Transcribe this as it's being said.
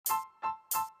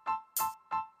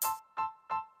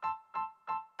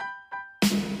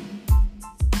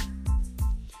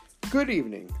Good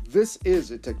evening. This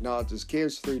is a Technologist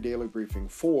KS3 Daily Briefing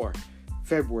for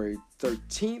February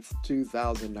 13th,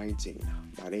 2019.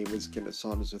 My name is Kenneth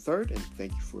Saunders III, and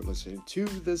thank you for listening to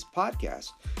this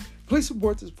podcast. Please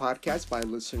support this podcast by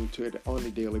listening to it on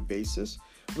a daily basis,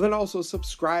 then also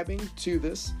subscribing to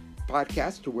this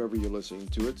podcast to wherever you're listening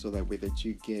to it, so that way that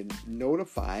you get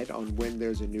notified on when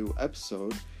there's a new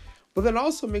episode. But then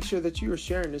also make sure that you are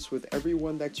sharing this with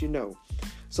everyone that you know.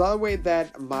 So that way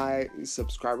that my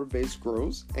subscriber base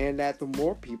grows and that the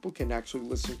more people can actually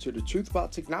listen to the truth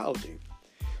about technology.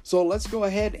 So let's go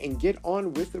ahead and get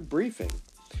on with the briefing.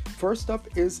 First up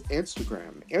is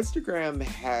Instagram. Instagram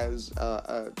has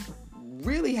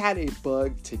really had a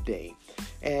bug today,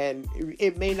 and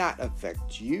it may not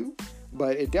affect you,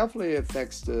 but it definitely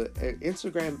affects the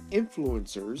Instagram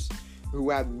influencers who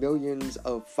have millions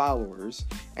of followers,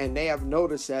 and they have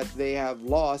noticed that they have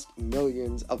lost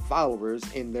millions of followers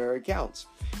in their accounts.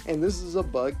 And this is a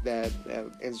bug that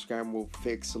Instagram will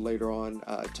fix later on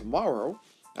tomorrow.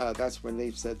 That's when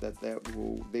they've said that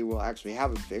they will actually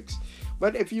have it fixed.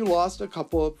 But if you lost a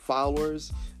couple of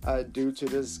followers due to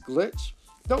this glitch,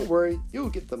 don't worry, you'll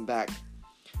get them back.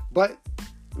 But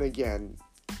again,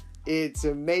 it's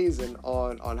amazing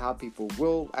on how people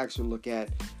will actually look at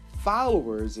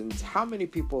followers and how many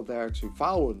people they're actually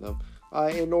following them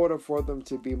in order for them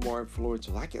to be more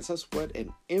influential. I guess that's what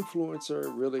an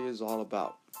influencer really is all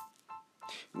about.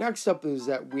 Next up is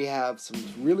that we have some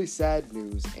really sad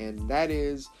news, and that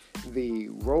is the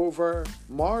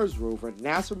Mars rover,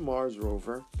 NASA Mars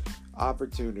rover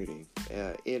Opportunity.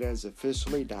 It has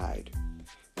officially died.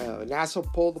 NASA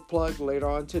pulled the plug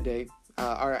earlier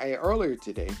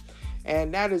today.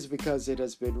 And that is because it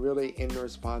has been really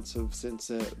unresponsive since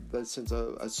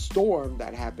a storm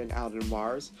that happened out in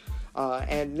Mars.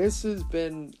 And this has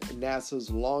been NASA's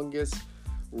longest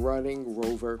running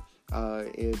rover.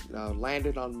 It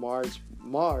landed on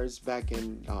Mars back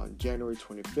in January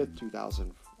 25th,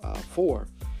 2004.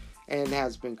 And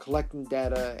has been collecting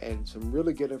data and some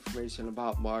really good information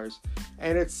about Mars.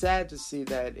 And it's sad to see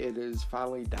that it has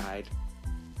finally died.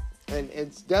 And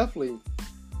it's definitely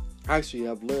actually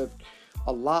have lived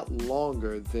a lot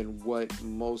longer than what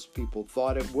most people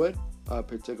thought it would,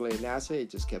 particularly at NASA. It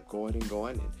just kept going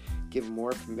and giving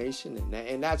more information,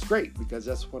 and that's great, because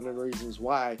that's one of the reasons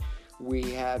why we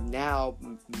have now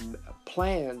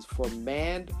plans for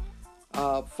manned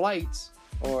flights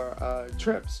or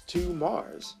trips to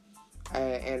Mars,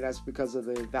 and that's because of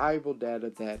the valuable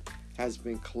data that has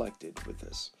been collected with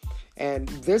this. And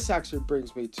this actually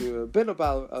brings me to a bit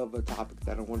of a topic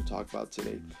that I want to talk about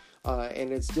today.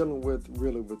 And it's dealing with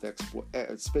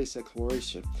space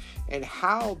exploration and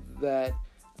how that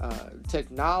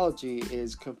technology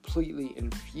is completely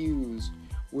infused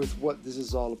with what this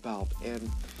is all about. And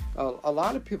a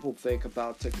lot of people think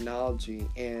about technology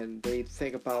and they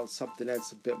think about something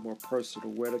that's a bit more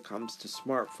personal when it comes to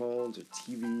smartphones or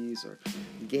TVs or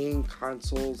game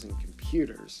consoles and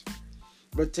computers.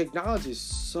 But technology is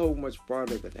so much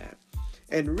broader than that.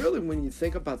 And really, when you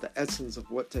think about the essence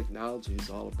of what technology is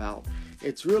all about,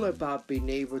 it's really about being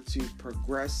able to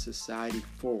progress society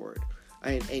forward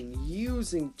and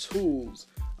using tools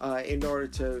in order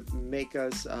to make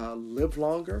us live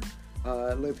longer,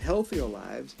 live healthier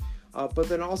lives, but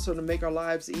then also to make our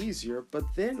lives easier, but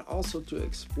then also to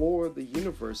explore the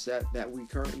universe that we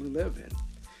currently live in.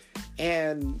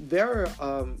 And there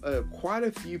are quite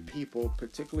a few people,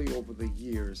 particularly over the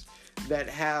years, that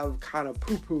have kind of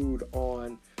poo-pooed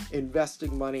on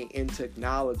investing money in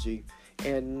technology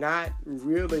and not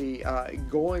really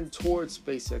going towards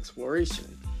space exploration.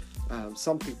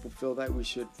 Some people feel that we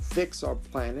should fix our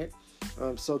planet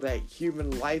so that human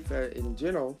life in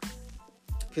general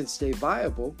can stay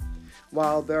viable,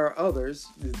 while there are others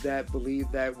that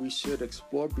believe that we should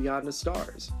explore beyond the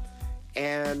stars.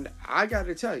 And I got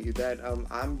to tell you that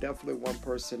I'm definitely one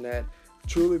person that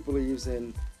truly believes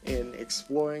in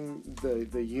exploring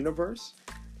the universe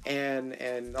and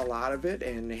a lot of it.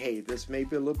 And hey, this may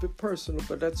be a little bit personal,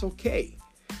 but that's okay,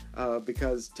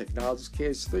 because Technologist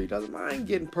KS3 doesn't mind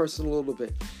getting personal a little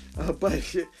bit.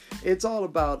 But it's all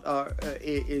about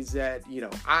is that,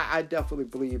 I definitely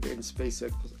believe in space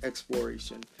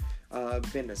exploration.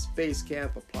 I've been to space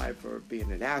camp, applied for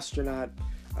being an astronaut.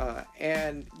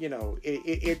 And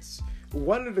it's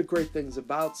one of the great things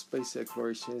about space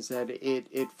exploration is that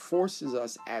it forces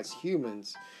us as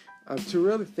humans to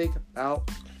really think about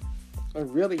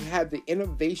and really have the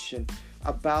innovation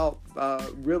about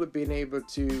really being able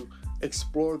to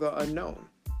explore the unknown.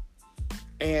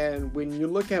 And when you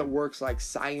look at works like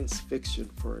science fiction,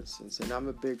 for instance, and I'm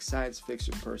a big science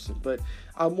fiction person, but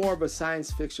I'm more of a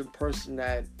science fiction person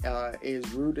that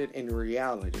is rooted in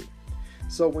reality.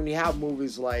 So when you have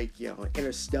movies like,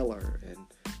 Interstellar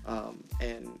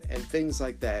and things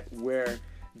like that, where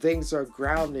things are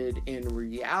grounded in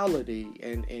reality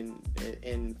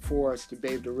and for us to be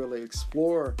able to really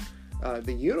explore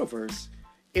the universe,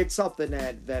 it's something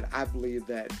that I believe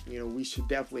that, we should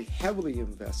definitely heavily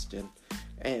invest in.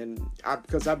 And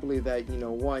because I believe that,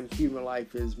 one, human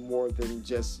life is more than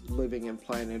just living in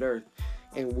planet Earth.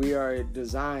 And we are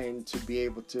designed to be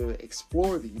able to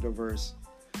explore the universe.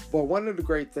 But one of the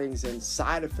great things and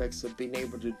side effects of being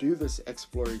able to do this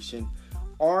exploration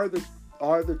are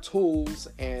the tools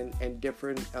and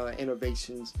different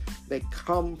innovations that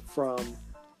come from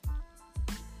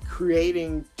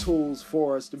creating tools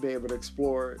for us to be able to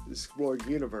explore the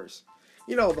universe.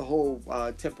 The whole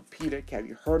Tempur-Pedic. Have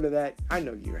you heard of that? I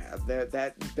know you have. That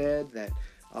bed that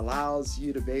allows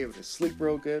you to be able to sleep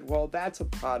real good. Well, that's a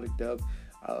product of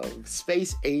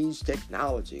space-age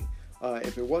technology.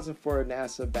 If it wasn't for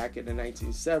NASA back in the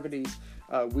 1970s,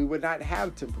 we would not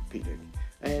have Tempur-Pedic.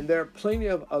 And there are plenty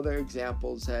of other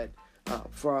examples that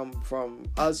from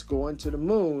us going to the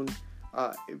moon,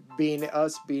 being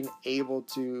able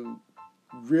to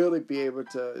really be able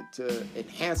to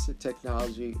enhance the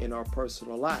technology in our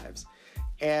personal lives.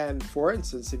 And for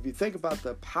instance, if you think about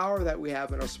the power that we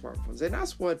have in our smartphones, and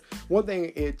that's one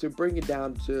thing to bring it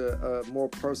down to a more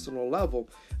personal level,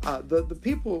 the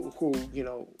people who,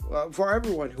 for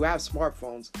everyone who have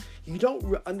smartphones, you don't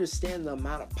understand the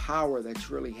amount of power that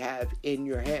you really have in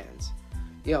your hands.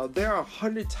 They're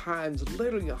 100 times,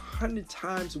 literally 100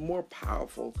 times more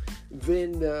powerful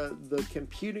than the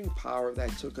computing power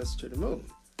that took us to the moon.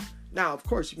 Now, of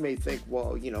course, you may think,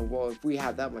 well, if we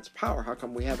have that much power, how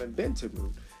come we haven't been to the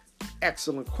moon?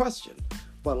 Excellent question.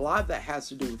 But a lot of that has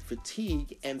to do with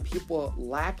fatigue and people's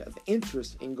lack of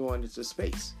interest in going into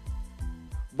space.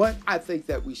 But I think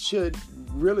that we should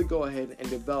really go ahead and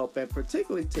develop and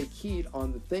particularly take heed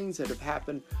on the things that have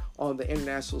happened on the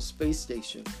International Space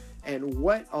Station and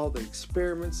what all the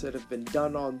experiments that have been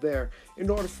done on there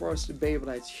in order for us to be able,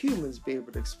 as humans, be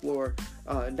able to explore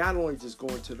not only just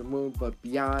going to the moon, but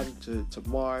beyond to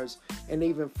Mars and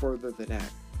even further than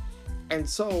that. And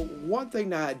so one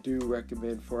thing that I do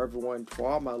recommend for everyone, for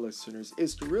all my listeners,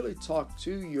 is to really talk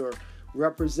to your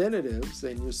representatives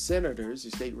and your senators,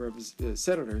 your state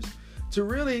senators, to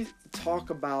really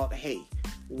talk about, hey,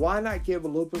 why not give a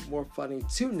little bit more funding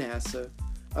to NASA?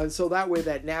 And so that way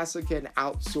that NASA can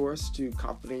outsource to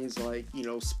companies like,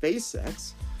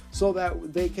 SpaceX, so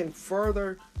that they can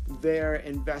further their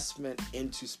investment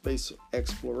into space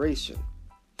exploration.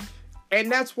 And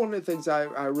that's one of the things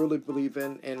I really believe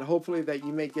in, and hopefully that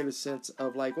you may get a sense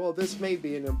of like, well, this may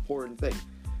be an important thing.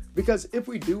 Because if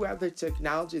we do have the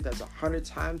technology that's 100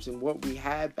 times in what we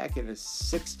had back in the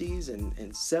 60s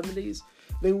and 70s,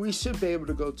 then we should be able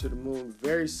to go to the moon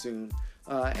very soon.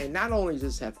 And not only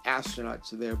just have astronauts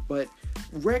there, but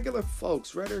regular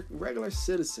folks, regular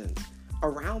citizens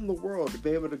around the world to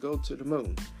be able to go to the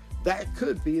moon. That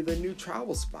could be the new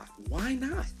travel spot. Why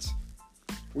not?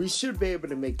 We should be able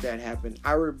to make that happen.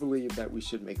 I really believe that we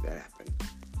should make that happen.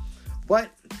 But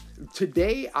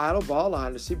today, out of all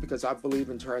honesty, because I believe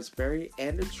in transparency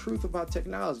and the truth about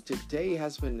technology, today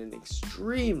has been an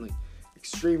extremely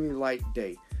light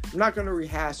day. I'm not going to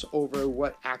rehash over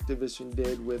what Activision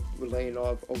did with laying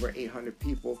off over 800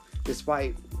 people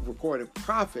despite recorded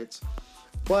profits.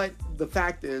 But the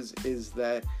fact is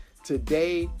that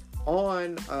today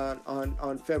on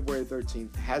February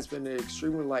 13th has been an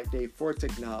extremely light day for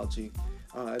technology.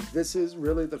 This is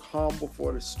really the calm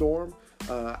before the storm.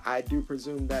 I do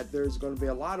presume that there's going to be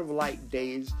a lot of light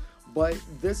days, but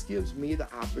this gives me the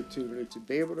opportunity to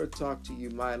be able to talk to you,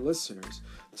 my listeners,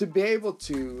 to be able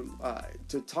to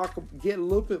get a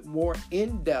little bit more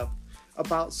in depth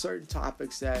about certain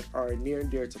topics that are near and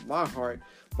dear to my heart,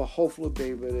 but hopefully be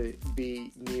able to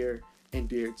be near and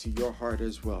dear to your heart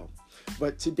as well.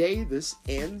 But today, this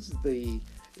ends the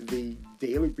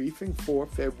daily briefing for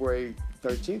February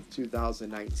 13th,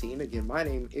 2019. Again, my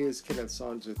name is Kenneth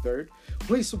Saunders III.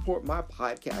 Please support my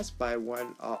podcast by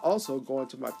also going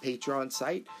to my Patreon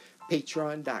site,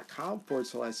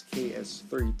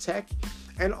 patreon.com/KS3Tech,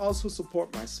 and also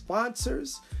support my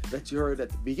sponsors that you heard at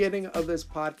the beginning of this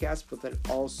podcast, but then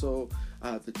also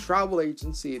the travel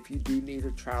agency if you do need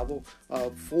to travel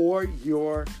for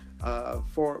your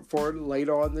for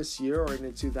later on this year or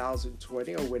in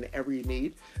 2020 or whenever you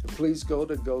need. Please go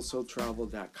to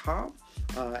gosotravel.com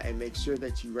and make sure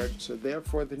that you register there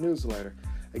for the newsletter.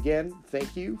 Again,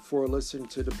 thank you for listening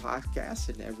to the podcast,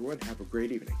 and everyone have a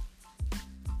great evening.